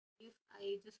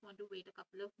I just want to wait a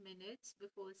couple of minutes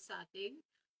before starting.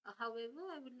 However,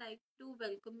 I would like to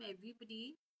welcome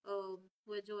everybody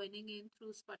who are joining in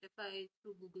through Spotify,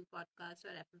 through Google Podcast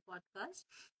or Apple Podcast.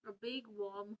 A big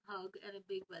warm hug and a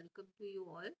big welcome to you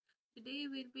all. Today,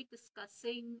 we'll be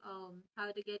discussing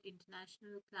how to get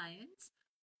international clients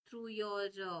through your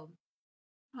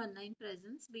online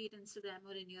presence, be it Instagram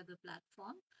or any other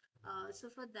platform. So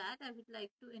for that, I would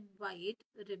like to invite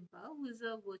Rimpa, who is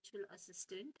a virtual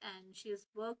assistant, and she has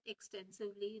worked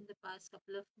extensively in the past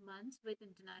couple of months with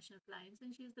international clients,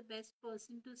 and she is the best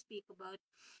person to speak about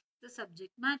the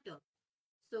subject matter.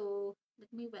 So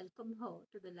let me welcome her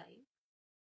to the live.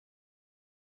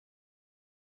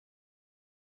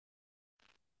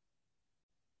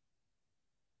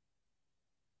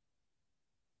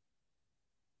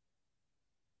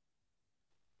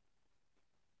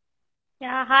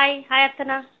 Yeah, hi. Hi,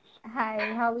 Athana.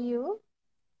 Hi, how are you?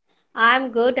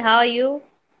 I'm good. How are you?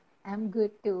 I'm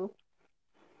good too.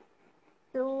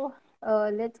 So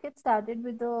let's get started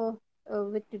with the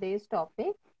with today's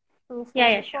topic. So Yeah, first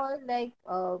yeah, of sure.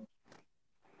 all,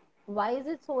 why is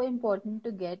it so important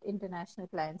to get international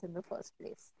clients in the first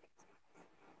place?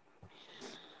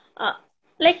 Uh,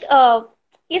 like,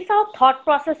 it's our thought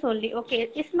process only. Okay,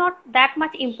 it's not that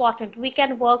much important. We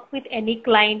can work with any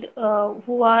client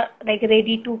who are like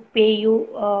ready to pay you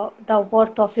the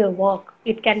worth of your work.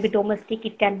 It can be domestic,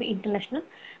 it can be international,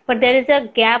 but there is a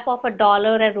gap of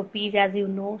 $1 and rupees, as you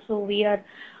know. So we are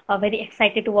very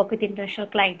excited to work with international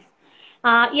clients.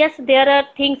 Yes, there are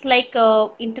things like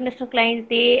international clients,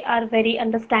 they are very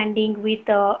understanding with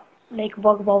like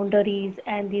work boundaries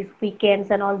and these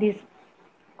weekends and all these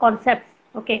concepts.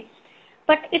 Okay.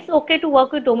 But it's okay to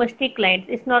work with domestic clients.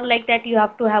 It's not like that you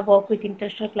have to have work with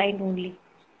international client only.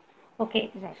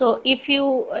 Okay. Right. So if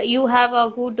you have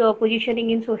a good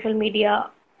positioning in social media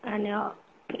and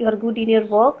you're good in your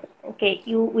work, okay,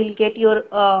 you will get your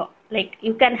like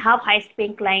you can have highest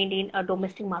paying client in a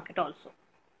domestic market also.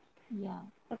 Yeah.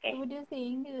 So Okay. what you're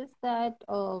saying is that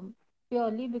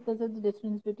purely because of the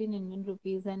difference between Indian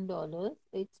rupees and dollars,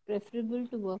 it's preferable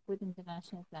to work with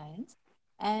international clients.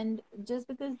 And just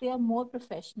because they are more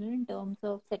professional in terms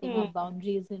of setting Hmm. up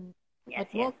boundaries in Yes,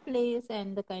 at yes. workplace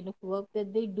and the kind of work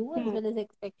that they do, as Hmm. well as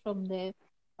expect from their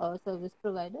service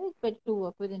provider, it's better to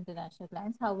work with international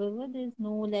clients. However, there's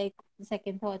no like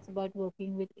second thoughts about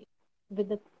working with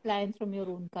the clients from your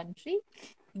own country.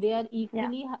 They are Yeah.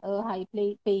 equally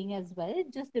paying as well.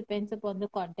 It just depends upon the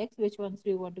context, which ones do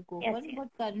you want to go Yes, for, and yes. what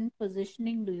current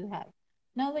positioning do you have.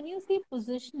 Now, when you say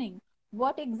positioning,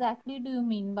 what exactly do you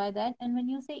mean by that? And when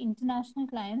you say international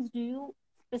clients, do you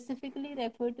specifically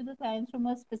refer to the clients from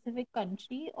a specific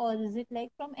country, or is it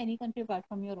like from any country apart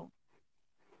from your own?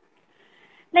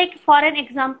 Like for an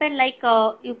example, like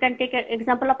you can take an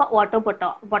example of a water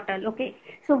bottle. Okay.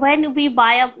 So when we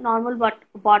buy a normal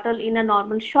bottle in a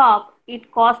normal shop,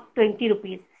 it costs 20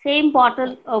 rupees. Same Right,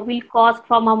 bottle will cost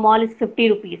from a mall is 50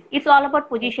 rupees. It's all about right,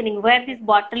 positioning where this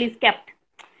bottle is kept,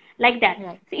 like that.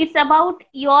 right, So it's about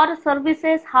your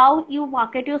services, how you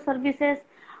market your services,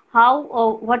 how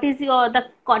what is your the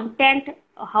content,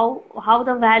 how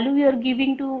the value you're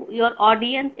giving to your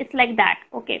audience. It's like that.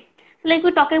 Okay. So like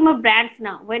we're talking about brands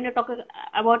now. When you're talking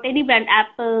about any brand,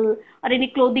 Apple or any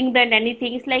clothing brand,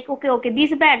 anything, it's like okay,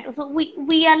 this brand. So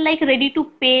we are like ready to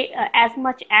pay as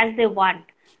much as they want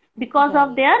because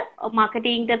of right. their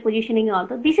marketing, their positioning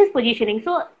also. This is positioning.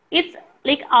 So it's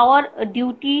like our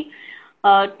duty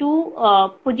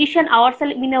to position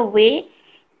ourselves in a way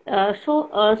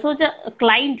so the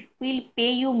client will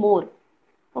pay you more.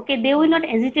 Okay, they will not Right.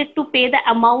 hesitate to pay the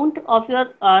amount of your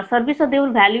service, or they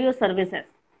will value your services.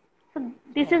 So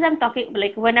this is Right. I'm talking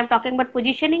like when I'm talking about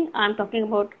positioning, I'm talking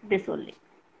about this only.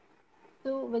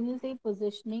 So when you say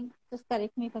positioning, just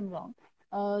correct me if I'm wrong.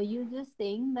 You're just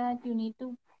saying that you need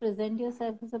to present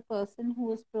yourself as a person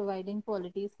who is providing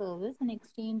quality service in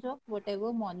exchange of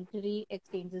whatever monetary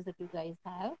exchanges that you guys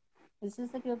have. It's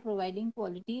just that you're providing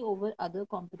quality over other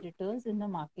competitors in the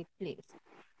marketplace.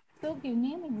 So give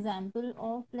me an example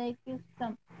of like if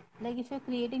you're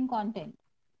creating content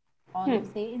Hmm. on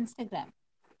say Instagram.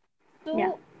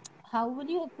 Yeah. So, how would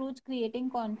you approach creating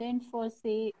content for,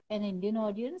 say, an Indian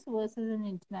audience versus an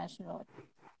international audience?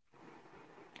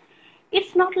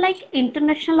 It's not like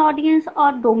international audience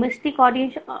or domestic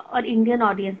audience or Indian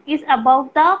audience. It's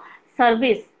about the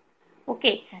service.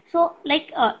 Okay. Oh, So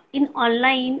like in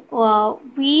online,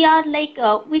 we are like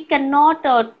we cannot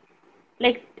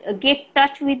like get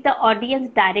touch with the audience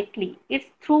directly. It's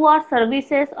through our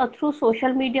services or through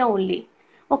social media only.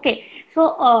 Okay,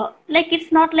 so like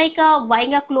it's not like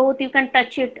buying a cloth, you can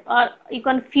touch it or you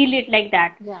can feel it like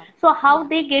that. Yeah. So how Yeah.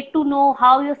 they get to know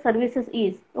how your services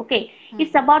is? Okay,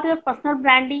 it's about your personal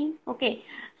branding. Okay,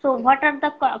 so Okay. what are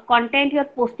the content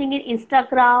you're posting in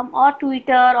Instagram or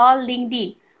Twitter or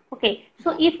LinkedIn? Okay,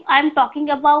 so Yeah. if I'm talking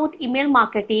about email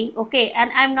marketing, okay,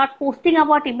 and I'm not posting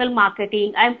about email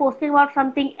marketing, I'm posting about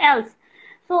something else.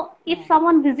 So if Yeah.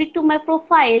 someone visit to my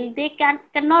profile, they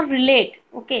cannot relate.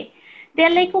 Okay,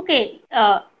 they're like, okay,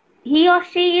 he or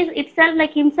she is itself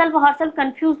like himself or herself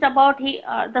confused about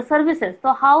the services.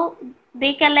 So how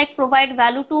they can like provide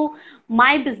value to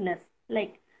my business?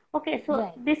 Like, okay, so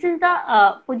Right. this is the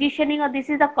positioning or this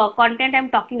is the content I'm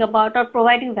talking about or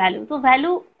providing value. So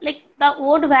value, like the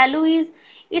word value is,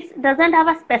 it doesn't have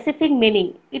a specific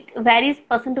meaning. It varies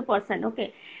person to person.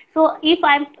 Okay, so if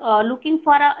I'm looking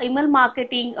for a email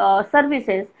marketing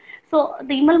services, so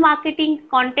the email marketing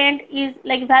content is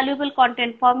like valuable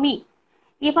content for me.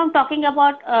 If I'm talking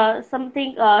about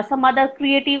something, some other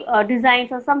creative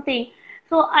designs or something,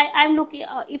 so I'm looking,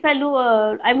 if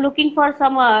I'm looking for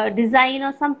some design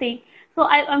or something, so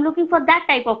I'm looking for that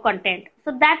type of content.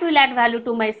 So that will add value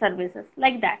to my services,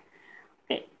 like that.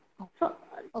 Okay, so Okay.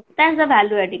 Okay. that's the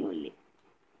value adding only.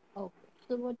 Okay.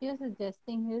 So what you're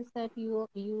suggesting is that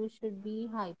you should be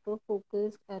hyper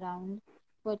focused around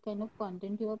what kind of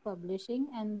content you are publishing,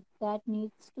 and that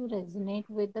needs to resonate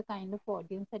with the kind of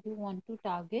audience that you want to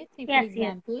target. Say, for Yes,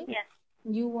 yes, example, yes.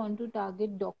 you want to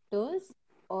target doctors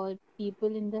or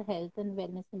people in the health and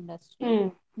wellness industry, Hmm.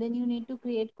 then you need to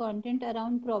create content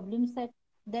around problems that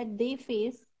they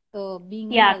face,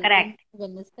 being a Yeah, health and correct.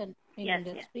 wellness in Yes, yes.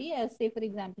 industry. As say, for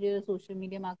example, you're a social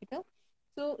media marketer,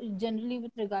 so generally,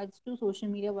 with regards to social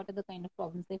media, what are the kind of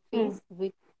problems they Hmm. face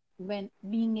with when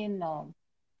being in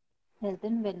health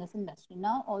and wellness industry?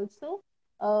 Now, also,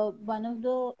 one of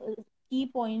the key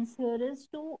points here is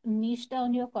to niche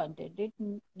down your content. It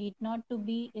need not to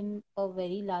be in a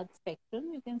very large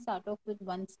spectrum. You can start off with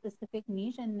one specific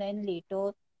niche and then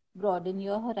later broaden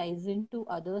your horizon to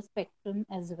other spectrum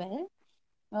as well.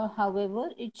 However,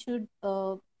 it should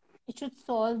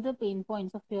solve the pain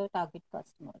points of your target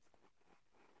customers,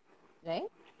 right?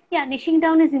 Yeah, niching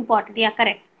down is important. Yeah,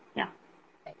 correct. Yeah.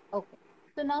 Right. Okay.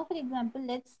 So now, for example,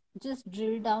 let's just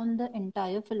drill down the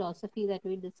entire philosophy that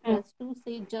we Hmm. discussed to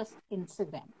say just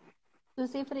Instagram. So,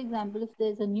 say for example, if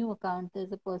there's a new account,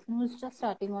 there's a person who's just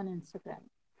starting on Instagram,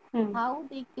 Hmm. how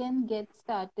they can get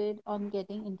started on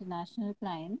getting international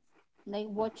clients? Like,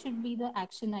 what should be the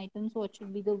action items? What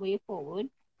should be the way forward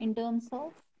in terms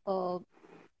of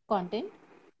content,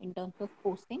 in terms of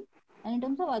posting, and in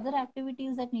terms of other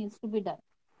activities that needs to be done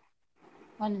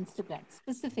on Instagram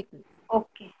specifically?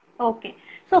 Okay, okay.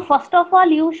 So first of all,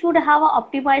 you should have a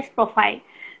optimized profile.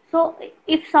 So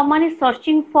if someone is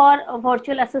searching for a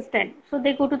virtual assistant, so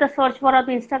they go to the search bar of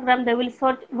Instagram, they will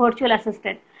search virtual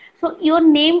assistant. So your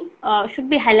name should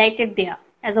be highlighted there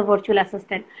as a virtual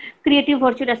assistant, creative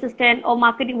virtual assistant or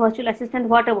marketing virtual assistant,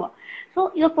 whatever.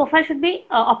 So your profile should be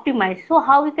optimized. So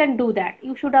how you can do that?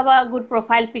 You should have a good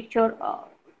profile picture,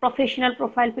 professional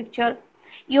profile picture,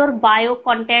 your bio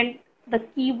content, the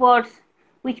keywords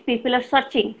which people are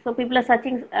searching. So people are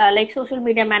searching like social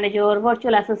media manager,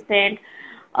 virtual assistant,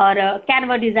 or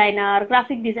Canva designer,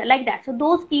 graphic design, like that. So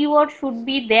those keywords should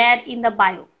be there in the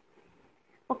bio.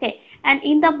 Okay, and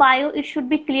in the bio it should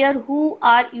be clear who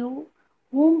are you,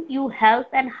 whom you help,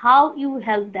 and how you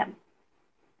help them.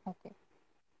 Okay.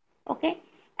 Okay,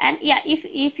 and yeah,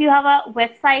 if you have a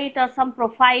website or some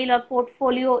profile or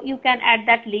portfolio, you can add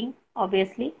that link,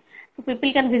 obviously, so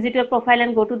people can visit your profile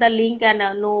and go to the link and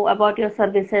know about your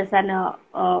services and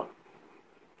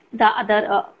the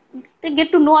other they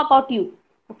get to know about you.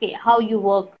 Okay, how you Mm-hmm.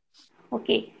 work.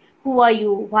 Okay, who are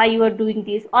you, why you are doing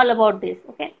this, all about this.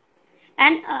 Okay,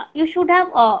 and you should have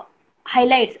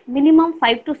highlights, minimum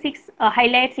 5 to 6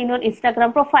 highlights in your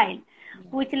Instagram profile,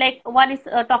 Yeah. which like one is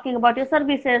talking about your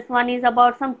services, one is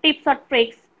about some tips or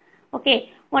tricks.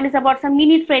 Okay, one is about some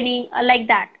mini training, like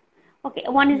that. Okay,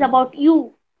 one is Mm-hmm. about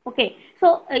you. Okay,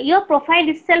 so your profile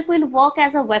itself will work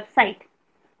as a website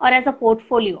or as a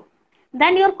portfolio.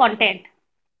 Then your Right. content.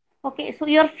 Okay, so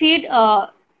your feed,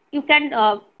 you can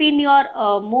pin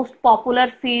your most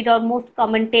popular feed or most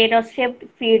commented or shaped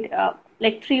feed,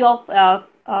 like three of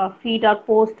feed or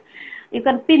post. You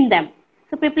can pin them,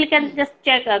 so people can Hmm. just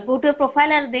check, go to your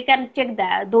profile and they can check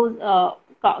those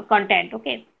content.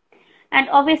 Okay, and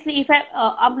obviously, if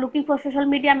I'm looking for social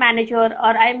media manager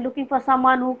or I'm looking for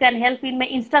someone who can help in my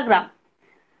Instagram.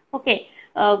 Okay,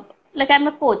 like I'm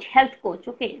a coach, health coach.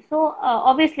 Okay, so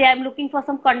obviously I'm looking for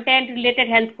some content related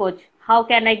health coach. How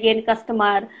can I gain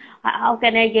customer? How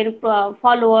can I gain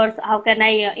followers? How can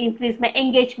I increase my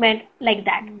engagement? Like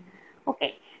that.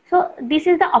 Okay, so this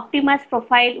is the optimized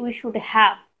profile we should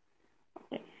have.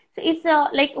 Okay. So it's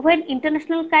like when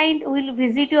international client will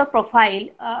visit your profile,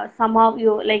 somehow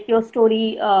you like your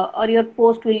story or your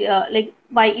post will like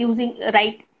by using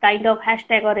right kind of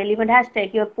hashtag or relevant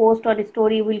hashtag, your post or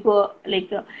story will go like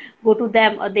go to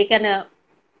them, or they can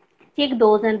check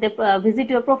those and they visit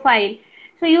your profile.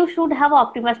 So you should have an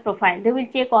optimized profile. They will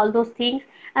check all those things,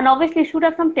 and obviously should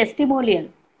have some testimonial.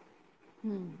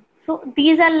 So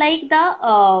these are like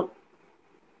the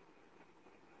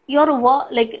your work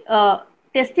like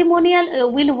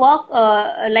testimonial will work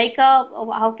like a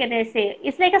how can I say,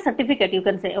 it's like a certificate, you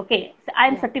can say. Okay, so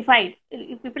I'm certified.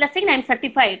 If people are saying I'm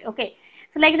certified, okay,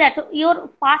 so like that. So your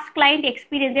past client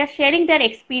experience, they are sharing their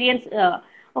experience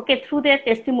okay, through their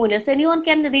testimonials. So anyone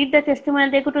can read the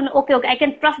testimonial, they could know, okay, okay, I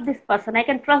can trust this person, I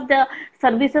can trust the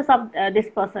services of this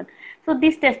person. So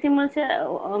these testimonials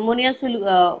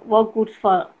will work good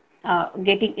for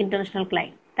getting international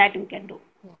client. That we can do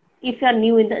if you are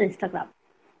new in the Instagram.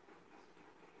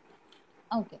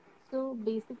 Okay. So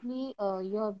basically,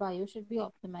 your bio should be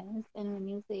optimized, and when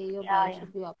you say your Yeah, bio yeah.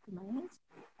 should be optimized,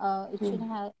 it should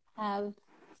Hmm. have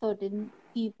certain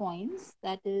key points.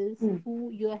 That is Hmm.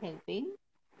 who you are helping,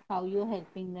 how you are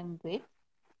helping them with,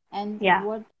 and Yeah,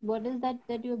 what is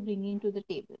that you're bringing to the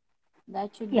table.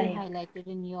 That should yeah, be yeah. highlighted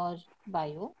in your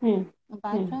bio. Hmm.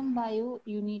 Apart Hmm. from bio,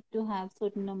 you need to have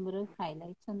certain number of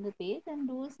highlights on the page, and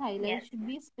those Yes. highlights should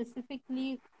be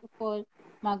specifically for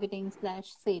marketing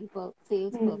slash sales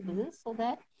Hmm. purposes, so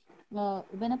that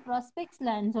when a prospect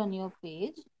lands on your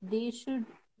page, they should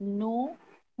know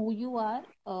who you are,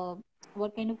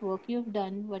 what kind of work you've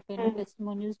done, what kind of Hmm.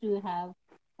 testimonials do you have,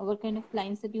 or what kind of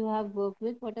clients that you have worked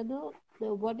with, what are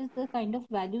what is the kind of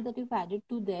value that you've added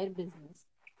to their business.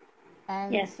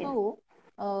 And Yes, yes. so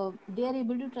they are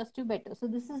able to trust you better. So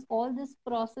this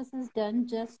process is done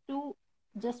just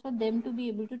for them to be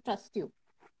able to trust you,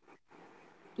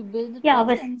 to build the Yeah, trust,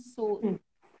 obviously. and so Hmm.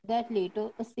 that later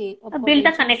a Build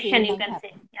a potential sale connection, you might can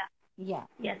say. happen. Yeah. Yeah,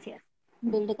 Yes, yes.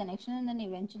 Hmm. build a connection, and then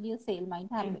eventually a sale might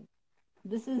Hmm. happen.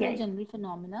 This is Yeah, a yeah. general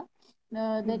phenomena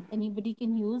Hmm. that anybody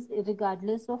can use,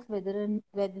 regardless of whether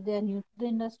they are new to the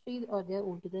industry or they are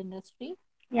old to the industry.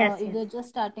 Yes, If yes. they're just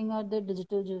starting out their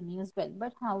digital journey as well.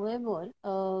 But however,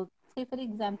 say for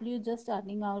example, you're just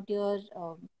starting out your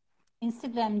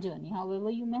Instagram journey. However,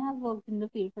 you may have worked in the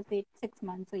field for say 6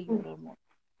 months, a Hmm. year or more,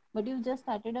 but you've just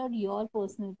started out your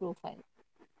personal profile.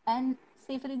 And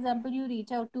say for example, you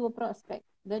reach out to a prospect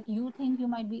that you think you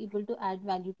might be able to add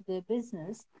value to their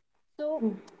business. So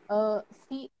Hmm.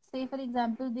 see say for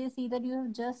example, they see that you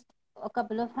have just a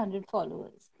couple of hundred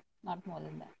followers, not more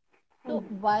than that. Hmm. So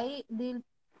why they'll,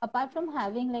 apart from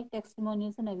having like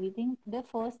testimonials and everything, the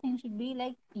first thing should be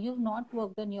like, you've not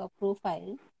worked on your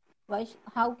profile.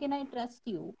 How can I trust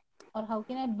you, or how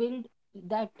can I build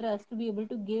that trust to be able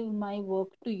to give my work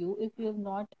to you if you have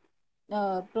not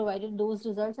provided those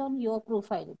results on your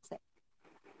profile itself?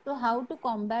 So how to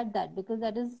combat that? Because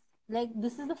that is like,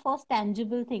 this is the first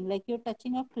tangible thing. Like, you're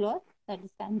touching a cloth, that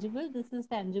is tangible. This is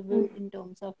Hmm. tangible in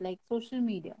terms of like social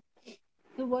media.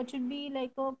 So what should be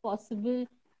like a possible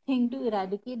thing to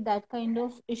eradicate that kind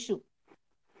of issue?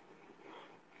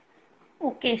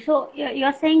 Okay, so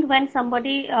you're saying when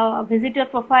somebody visit your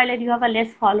profile and you have a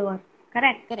less follower,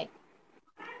 correct? Correct.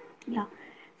 Yeah.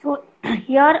 So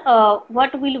here,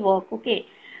 what will work? Okay.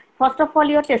 First of all,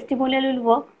 your testimonial will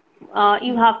work.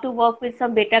 You Hmm. have to work with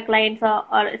some beta clients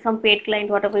or some paid client,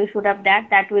 whatever you should have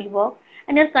that will work.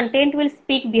 And your content will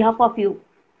speak behalf of you.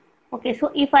 Okay.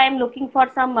 So if I am looking for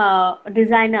some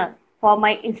designer for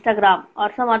my Instagram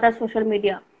or some other social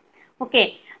media,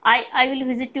 okay, I will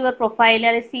visit your profile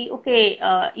and I see, okay,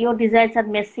 your designs are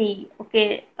messy.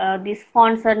 Okay, these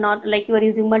fonts are not like you are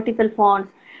using multiple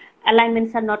fonts,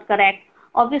 alignments are not correct.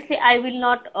 Obviously, I will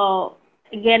not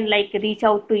again like reach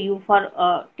out to you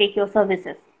for take your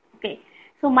services. Okay,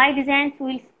 so my designs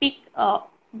will speak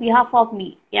behalf of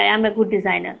me. Yeah, I am a good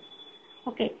designer.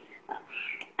 Okay,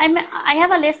 I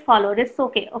have a less follower. It's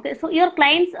okay. Okay, so your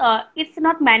clients, it's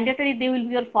not mandatory they will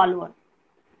be your follower.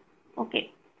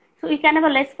 Okay, so you can have a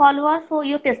less follower, so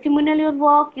your testimonial will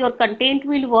work, your content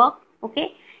will work.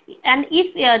 Okay, and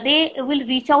if they will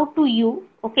reach out to you,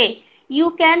 okay,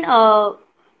 you can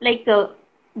like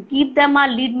give them a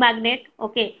lead magnet.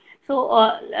 Okay, so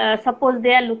suppose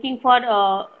they are looking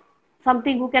for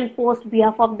something who can post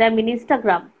behalf of them in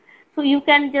Instagram, so you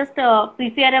can just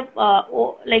prepare a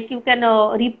like you can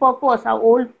repurpose a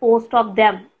old post of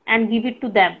them and give it to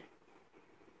them.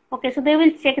 Okay, so they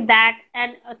will check that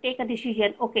and take a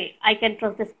decision. Okay, I can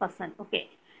trust this person. Okay,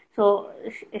 so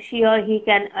she or he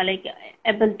can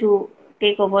able to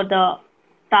take over the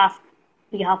task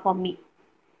behalf of me.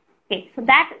 Okay, so Yeah.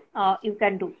 that you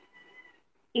can do.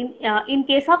 In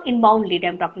case of inbound lead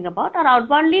I'm talking about, or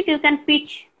outbound lead you can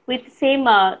pitch with same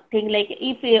thing. Like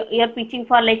if you're pitching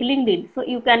for like LinkedIn, so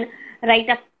you can write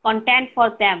a content for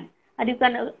them, and you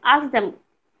can ask them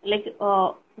like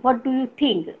what do you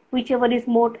think, whichever is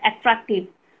more attractive,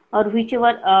 or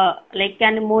whichever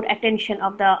can more attention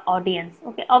of the audience.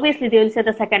 Okay, obviously they will say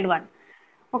the second one.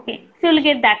 Okay, so you'll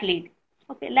get that lead.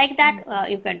 Okay, like that Mhm.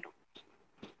 you can do.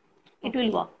 It will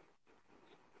Okay. work.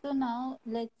 So now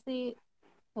let's say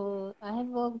I have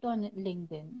worked on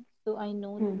LinkedIn, so I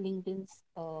know Hmm. LinkedIn's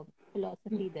Hmm.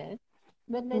 philosophy there.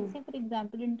 But Hmm. let's say, for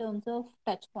example, in terms of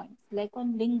touch points, like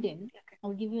on LinkedIn,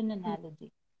 I'll give you an Hmm.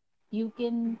 analogy. You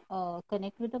can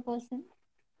connect with a person,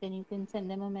 then you can send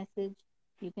them a message,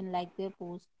 you can like their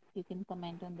post, you can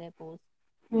comment on their post,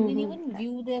 you Hmm. can Hmm. even Right.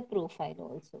 view their profile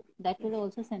also. That Yes. will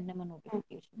also send them a Hmm.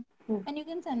 notification. Hmm. And you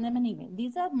can send them an email.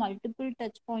 These are multiple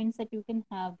touch points that you can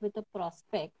have with a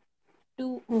prospect to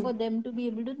Hmm. for them to be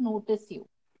able to notice you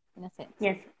in a sense.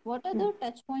 Yes. What are Hmm. the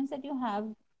touch points that you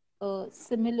have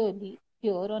similarly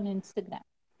here on Instagram?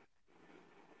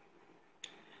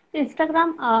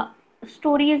 Instagram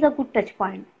story is a good touch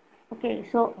point. Okay,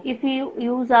 so Okay. if you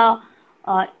use a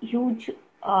huge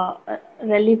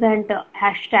relevant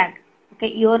hashtag,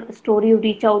 okay, your story will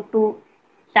reach out to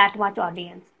that much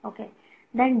audience. Okay,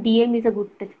 then DM is a good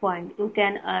touch point. You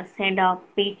can send a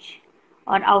pitch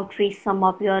or outreach some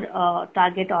of your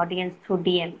target audience through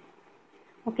DM.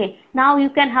 Okay, now you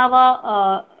can have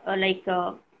uh,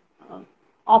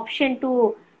 option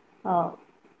to uh,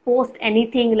 post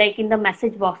anything like in the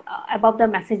message box, above the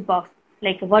message box,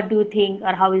 like what do you think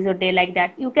or how is your day, like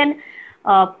that. You can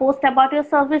post about your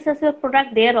services, your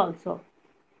product there also.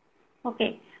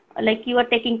 Okay, like you are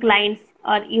taking clients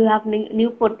or you have new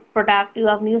product, you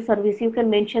have new service, you can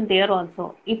mention there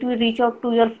also. It will reach out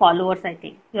to your followers. I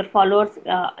think your followers,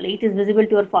 it is visible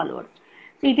to your followers.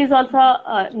 So it is also Mhm.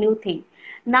 a new thing.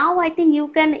 Now I think you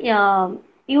can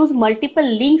use multiple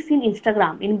links in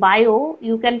Instagram. In bio,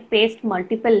 you can paste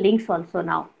multiple links also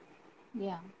now.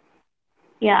 Yeah.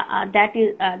 Yeah,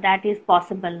 that is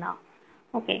possible now.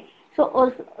 Okay, so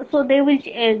also, so they will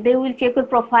check your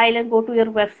profile and go to your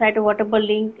website or whatever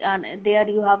link, and there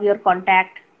you have your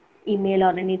contact email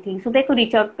or anything, so they could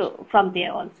reach out to from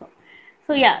there also.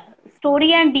 So Yeah. yeah,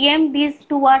 story and DM, these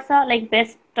two are like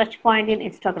best touch point in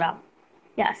Instagram.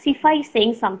 Yeah, Sifa Yeah. is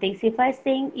saying something. Sifa is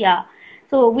saying, yeah,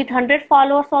 so with 100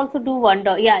 followers also do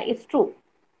wonder. Yeah, it's true.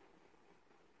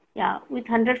 Yeah, with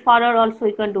 100 follower also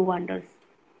you can do wonders.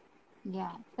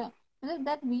 Yeah. So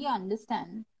that we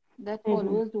understand that Mm-hmm.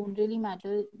 followers don't really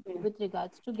matter with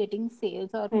regards to getting sales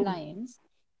or Mm-hmm. clients,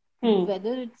 Hmm.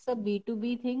 whether it's a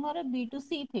B2B thing or a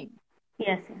B2C thing.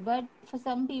 Yes, yes. But for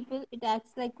some people, it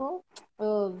acts like a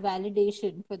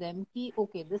validation for them. Ki,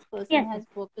 okay, this person Yes, yes. has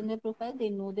worked on their profile, they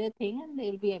know their thing, and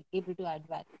they'll be able to add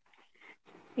value.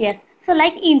 Yes. So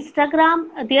like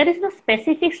Instagram, there is no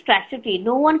specific strategy.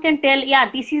 No one can tell,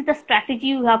 yeah, this is the strategy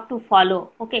you have to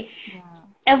follow. Okay. Yeah.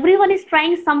 Everyone is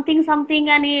trying something,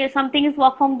 and something is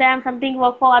work from them, something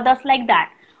work for others, like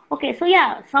that. Okay. So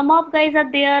yeah, some of guys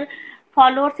are there.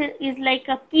 Followers is like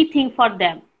a key thing for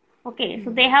them. Okay.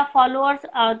 So they Hmm. have followers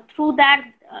through that,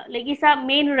 like it's a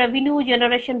main revenue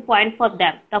generation point for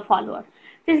them, the followers.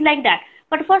 So it's like that.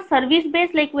 But for service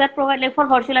based, like we are providing, like for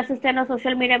virtual assistant or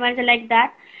social media manager, like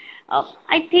that,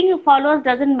 I think followers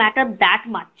doesn't matter that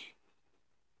much.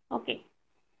 Okay.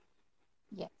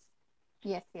 Yes.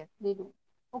 Yes, yes, they do.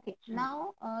 Okay,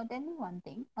 now tell me one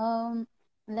thing.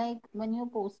 Like when you're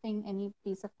posting any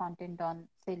piece of content on,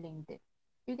 say, LinkedIn,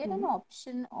 you get an Mm-hmm.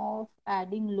 option of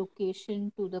adding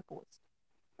location to the post.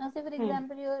 Now, say for Hmm.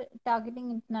 example, you're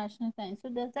targeting international clients. So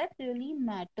does that really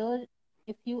matter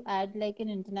if you add like an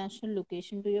international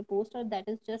location to your post, or that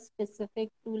is just specific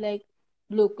to like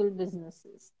local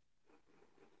businesses?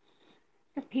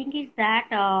 The thing is that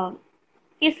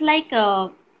it's like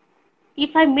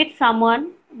if I meet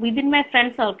someone within my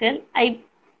friend circle, I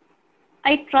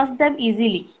trust them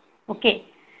easily. Okay.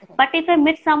 Correct. But if I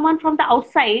meet someone from the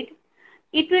outside,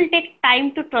 it will take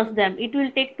time to trust them. It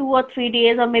will take 2 or 3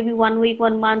 days, or maybe 1 week,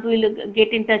 1 month. We'll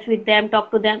get in touch with them,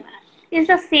 talk to them. It's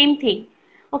the same thing.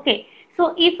 Okay.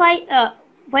 So if I,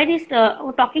 when is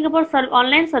talking about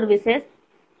online services,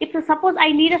 if suppose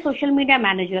I need a social media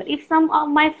manager, if some of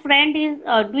my friend is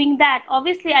doing that,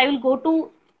 obviously I will go to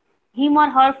him or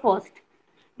her first,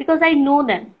 because I know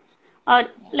them, Yeah.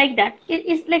 like that.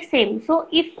 It's like same. So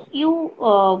if you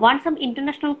want some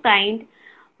international client,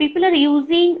 people are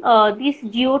using this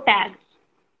geo tag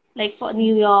like for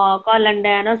New Mm. York or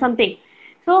London or something.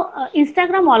 So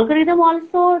Instagram algorithm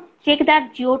also check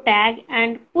that geo tag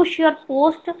and push your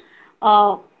post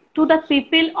uh, to the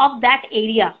people of that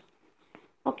area.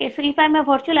 Okay, so if I'm a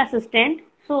virtual assistant,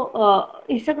 so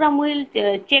Instagram will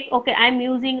check, okay, I'm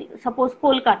using, suppose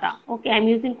Kolkata. Okay, I'm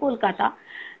using Kolkata.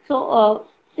 So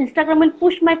Instagram will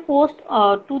push my post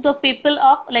to the people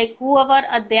of like whoever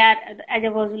are there as a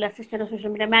virtual assistant or social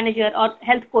media manager or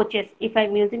health coaches if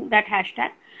I'm using that hashtag.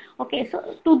 Okay, so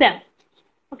to them,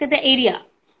 okay, the area.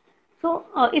 So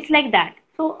it's like that.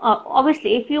 So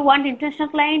obviously, if you want international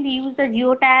client, you use the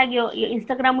geo tag. Your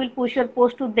Instagram will push your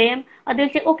post to them, or they'll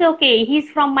say, okay, okay, he's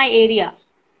from my area.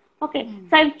 Okay, Mm.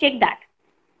 so I'll check that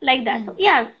like that. So Mm.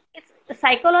 yeah, it's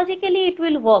psychologically it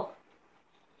will work.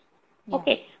 Yeah.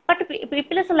 Okay, but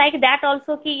people is like that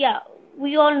also. Ki yeah,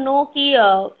 we all know ki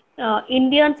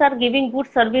Indians are giving good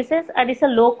services and it's a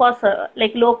low cost,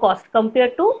 like low cost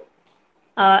compared to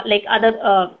like other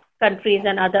countries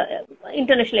and other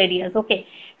international areas. Okay,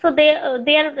 so they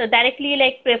are directly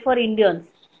like prefer Indians.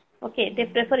 Okay, they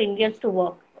prefer Indians to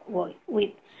work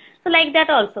with. So like that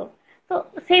also. So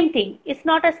same thing. It's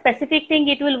not a specific thing.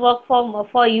 It will work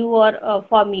for you or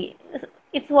for me.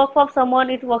 It's work for someone.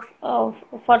 It works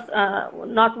for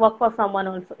not work for someone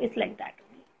also. It's like that.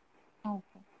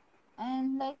 Okay.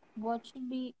 And like, what should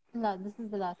be this is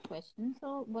the last question.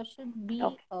 So, what should be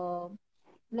Okay.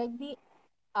 like the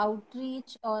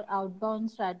outreach or outbound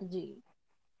strategy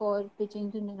for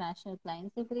pitching to international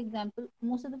clients? Say, for example,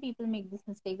 most of the people make this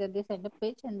mistake that they send a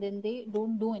pitch and then they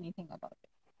don't do anything about it.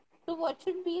 So, what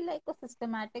should be like a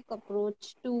systematic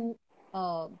approach to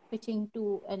pitching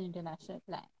to an international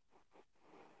client?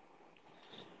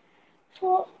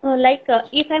 So,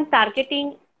 if I'm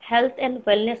targeting health and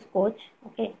wellness coach,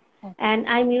 okay, Okay. and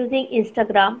I'm using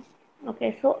Instagram,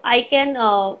 okay, so I can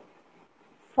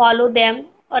follow them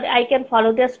or I can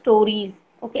follow their stories.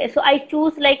 Okay, so I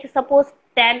choose like suppose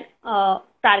 10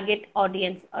 target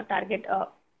audience or target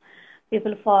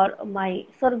people for my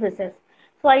services.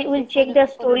 So I So will check their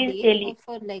for a stories day or daily.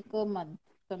 for like a month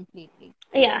completely?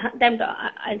 Yeah,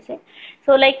 I'll say.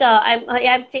 So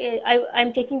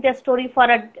I'm checking their story for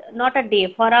a not a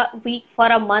day, for a week, for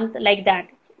a month, like that.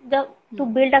 The To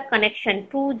Hmm. build a connection,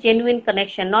 true genuine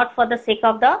connection, not for the sake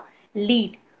of the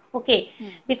lead. Okay, Hmm.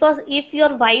 because if your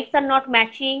vibes are not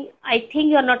matching, I think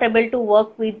you are not able to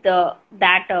work with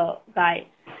that guy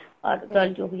or girl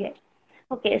Right. जो भी है.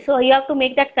 Okay, so you have to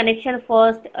make that connection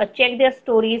first, check their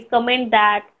stories, comment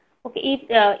that. Okay,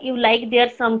 if you like their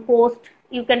some post,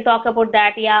 you can talk about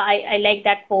that. Yeah, I like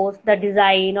that post, the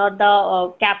design or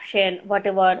the caption,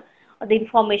 whatever, or the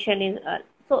information is.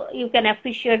 So you can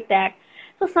appreciate that.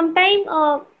 So sometime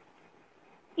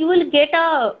you will get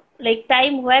a like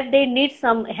time where they need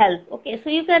some help. Okay, so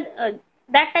you can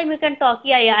that time you can talk.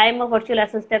 Yeah, yeah, I am a virtual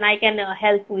assistant. I can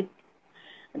help with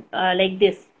like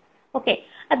this. Okay,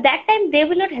 at that time they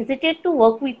will not hesitate to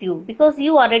work with you because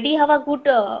you already have a good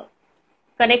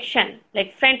connection,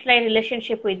 like friend like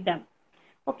relationship with them.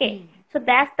 Okay, Hmm. so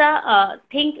that's the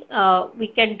thing we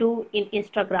can do in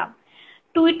Instagram.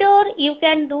 Twitter, you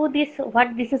can do this,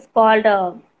 what this is called,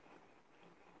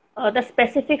 the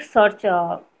specific search.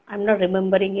 I'm not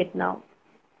remembering it now.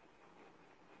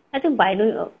 I think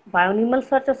binomial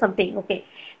search or something. Okay.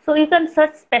 So you can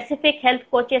search specific health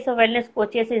coaches or wellness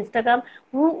coaches in Instagram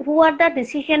who are the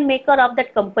decision maker of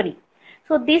that company.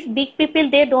 So these big people,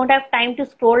 they don't have time to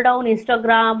scroll down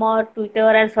Instagram or Twitter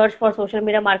and search for social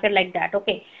media market like that.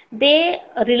 Okay. They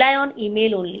rely on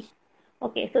email only.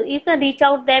 Okay. So you can reach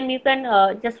out them. You can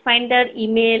just find their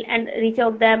email and reach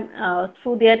out them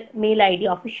through their mail ID,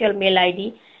 official mail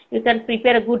ID. You can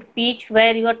prepare a good pitch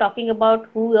where you are talking about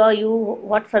who are you,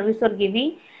 what service you're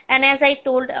giving, and as I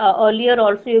told earlier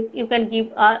also, you can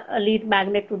give a lead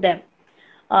magnet to them,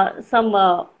 some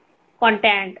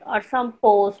content or some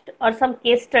post or some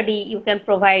case study you can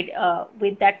provide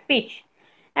with that pitch,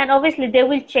 and obviously they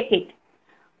will check it.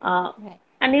 uh, Right.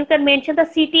 and you can mention the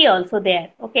city also there.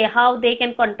 Okay, how they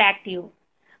can contact you.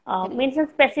 Correct. Mention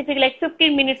specific like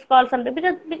 15 minutes call something,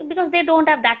 because they don't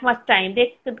have that much time.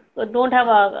 They don't have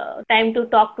a time to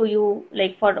talk to you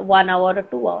like for 1 hour or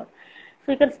 2 hours.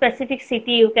 So you can specific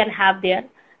city you can have there.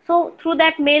 So through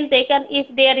that mail they can,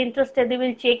 if they are interested, they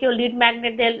will check your lead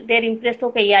magnet. They're impressed.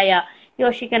 Okay, yeah, yeah, he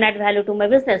or she can add value to my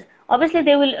business. Obviously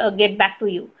they will get back to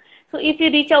you. So if you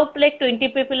reach out to like 20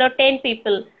 people or 10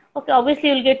 people, okay, obviously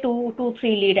you'll get two,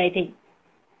 three lead, I think.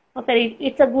 Okay,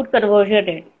 it's a good conversion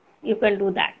rate. You can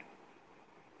do that.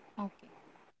 Okay.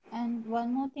 And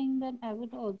one more thing that I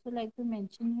would also like to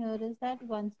mention here is that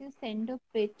once you send a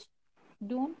pitch,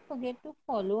 don't forget to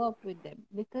follow up with them,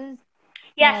 because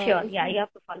Yeah, sure. If Yeah, you, you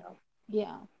have to follow.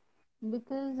 yeah,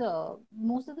 because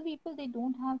most of the people, they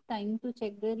don't have time to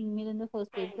check their email in the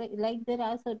first place. Like there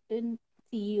are certain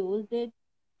CEOs that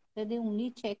they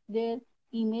only check their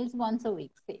emails once a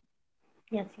week, say.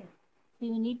 Yes, yes. So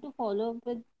you need to follow up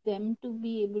with them to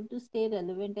be able to stay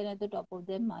relevant and at the top of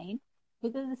their mind,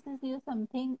 because this is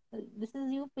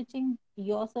you pitching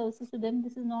your services to them.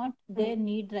 This is not their Mm,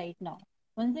 need right now.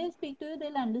 Once they speak to you,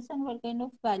 they'll understand what kind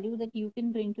of value that you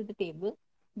can bring to the table.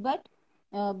 But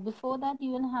before that,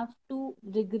 you will have to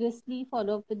rigorously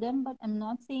follow up with them. But I'm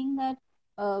not saying that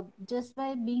just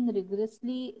by being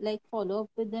rigorously like follow up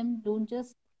with them, don't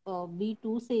just be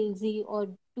too salesy or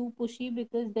too pushy,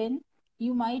 because then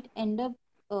you might end up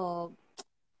uh,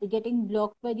 getting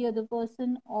blocked by the other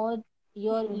person, or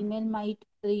your mm, email might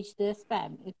reach their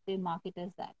spam if they mark it as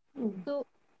that. mm, So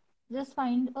just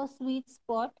find a sweet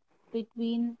spot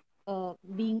between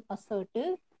being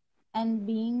assertive and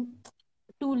being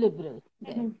too liberal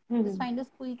there. mm, Just mm. find a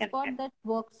sweet Correct, spot correct. that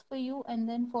works for you, and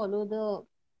then follow the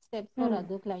steps for Mm,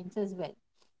 other clients as well.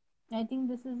 I think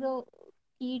this is a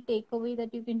key takeaway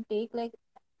that you can take. Like,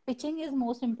 pitching is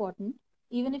most important.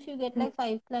 Even if you get mm. like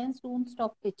five clients, don't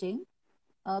stop pitching,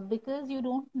 because you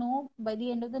don't know by the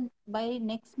end of the by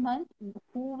next month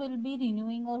who will be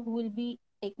renewing or who will be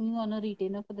taking you on a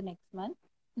retainer for the next month.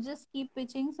 Just keep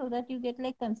pitching so that you get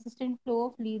like consistent flow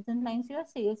of leads and clients. Your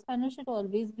sales funnel should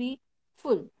always be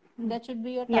full. Mm. That should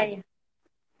be your Yeah, target,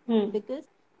 yeah. Mm. because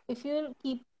if you'll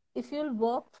keep if you'll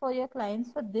work for your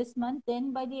clients for this month,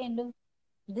 then by the end of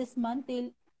this month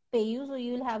they'll pay you, so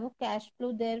you will have a cash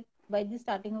flow there by the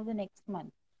starting of the next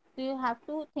month. So you have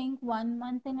to think 1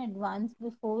 month in advance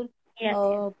before Yes,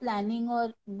 yes. planning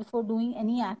or before doing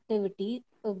any activity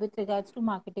with regards to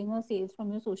marketing or sales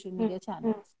from your social Mm, media mm.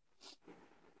 channels,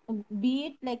 be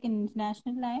it like an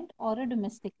international client or a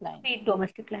domestic client. Be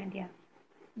domestic client, yeah.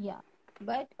 Yeah,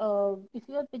 but if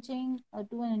you are pitching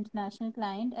to an international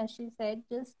client, as she said,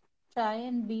 just try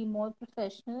and be more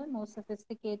professional, more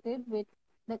sophisticated with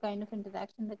the kind of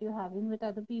interaction that you're having with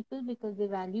other people, because they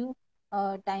value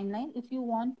timeline. If you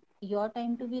want your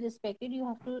time to be respected, you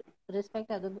have to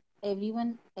respect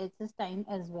everyone else's time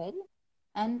as well,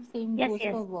 and same Yes, goes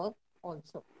yes. for work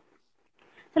also.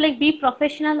 So like be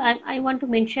professional. I want to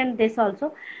mention this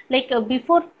also. Like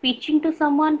before pitching to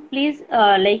someone, please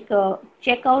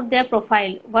check out their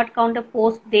profile. What kind of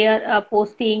post they are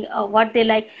posting, what they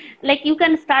like. Like you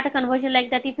can start a conversation like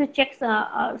that if you check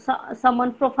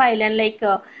someone profile and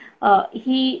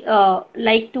he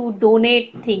like to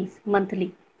donate things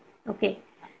monthly. Okay,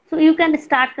 so you can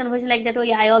start conversation like that. Oh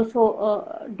yeah, I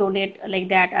also donate like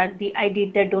that. Or I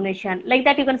did the donation like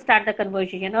that. You can start the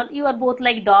conversation. Or you are both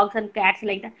like dogs and cats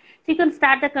like that. So you can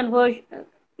start the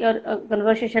your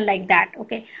conversation like that.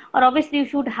 Okay. Or obviously you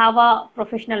should have a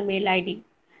professional mail ID.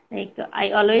 Like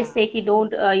I always Yeah. say, ki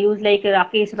don't use like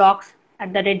Rakesh Rocks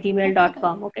at the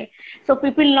gmail.com. Okay. So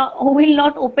people who will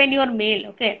not open your mail.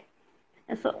 Okay.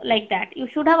 So like that, you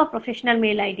should have a professional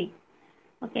mail ID.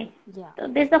 Okay, Yeah. so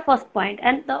this is the first point,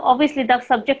 and obviously the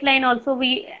subject line also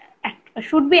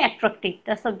should be attractive.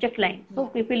 The subject line, so Yeah.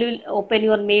 people will open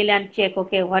your mail and check.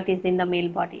 Okay, what is in the mail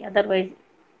body? Otherwise,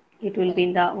 it will be Correct.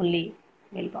 in the only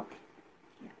mailbox.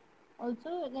 Also,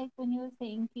 like when you're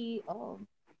saying ki,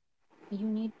 you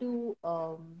need to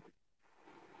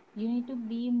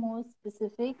be more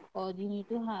specific, or you need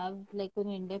to have like an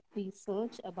in-depth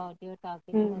research about your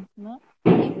target Hmm. customer.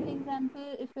 Like for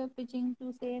example, if you're pitching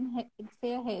to say a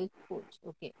health coach,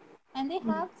 okay, and they Hmm.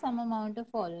 have some amount of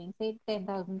following, say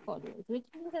 10,000 followers, which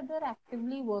means that they're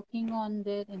actively working on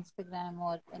their Instagram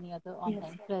or any other Yes.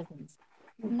 online presence.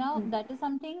 Hmm. Now Hmm. that is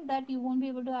something that you won't be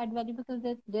able to add value, because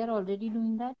they're already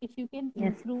doing that. If you can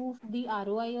Yes. improve the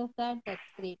ROI of that, that's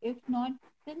great. If not,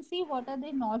 then see what are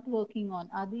they not working on.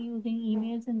 Are they using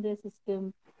emails in their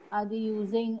system? Are they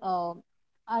using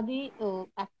are they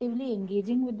actively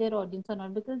engaging with their audience or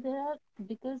not?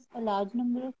 Because a large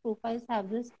number of profiles have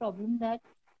this problem that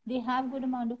they have good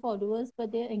amount of followers,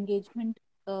 but their engagement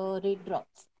rate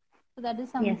drops. So that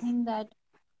is Yes. something that,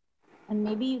 and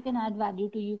maybe you can add value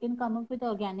to. You can come up with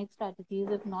organic strategies,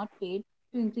 if not paid,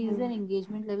 to increase Hmm. their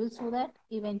engagement level, so that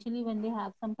eventually when they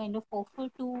have some kind of offer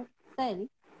to sell,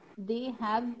 they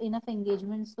have enough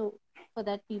engagement, so for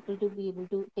that people to be able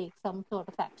to take some sort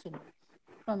of action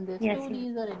from their Yes. Yes.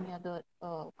 stories or any other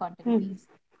content Hmm. piece.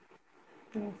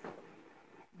 Yes.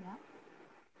 Yeah.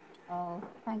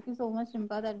 Thank you so much,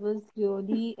 Rimpa. That was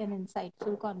really an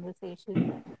insightful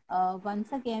conversation.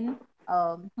 Once again,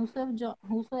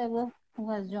 whosoever who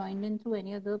has joined in through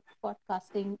any other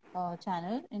podcasting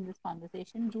channel in this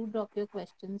conversation, do drop your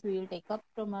questions. We will take up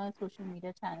from our social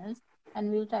media channels,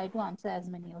 and we'll try to answer as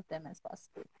many of them as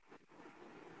possible.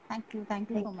 Thank you. Thank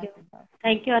you Thank so much, you. Siddharth.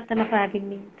 Thank you, Artana, for having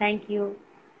me. Thank you.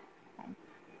 Thank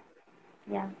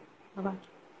Yeah. Bye-bye.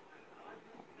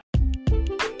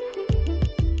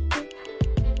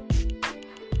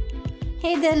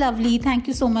 Hey there, lovely. Thank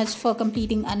you so much for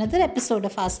completing another episode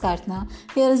of Ask Artna.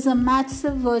 Here is a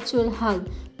massive virtual hug.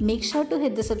 Make sure to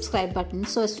hit the subscribe button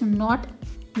so as to not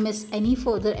miss any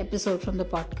further episode from the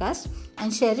podcast,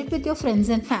 and share it with your friends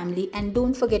and family. And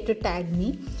don't forget to tag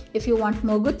me. If you want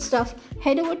more good stuff,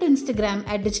 head over to Instagram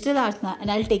at Digital Artna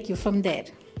and I'll take you from there.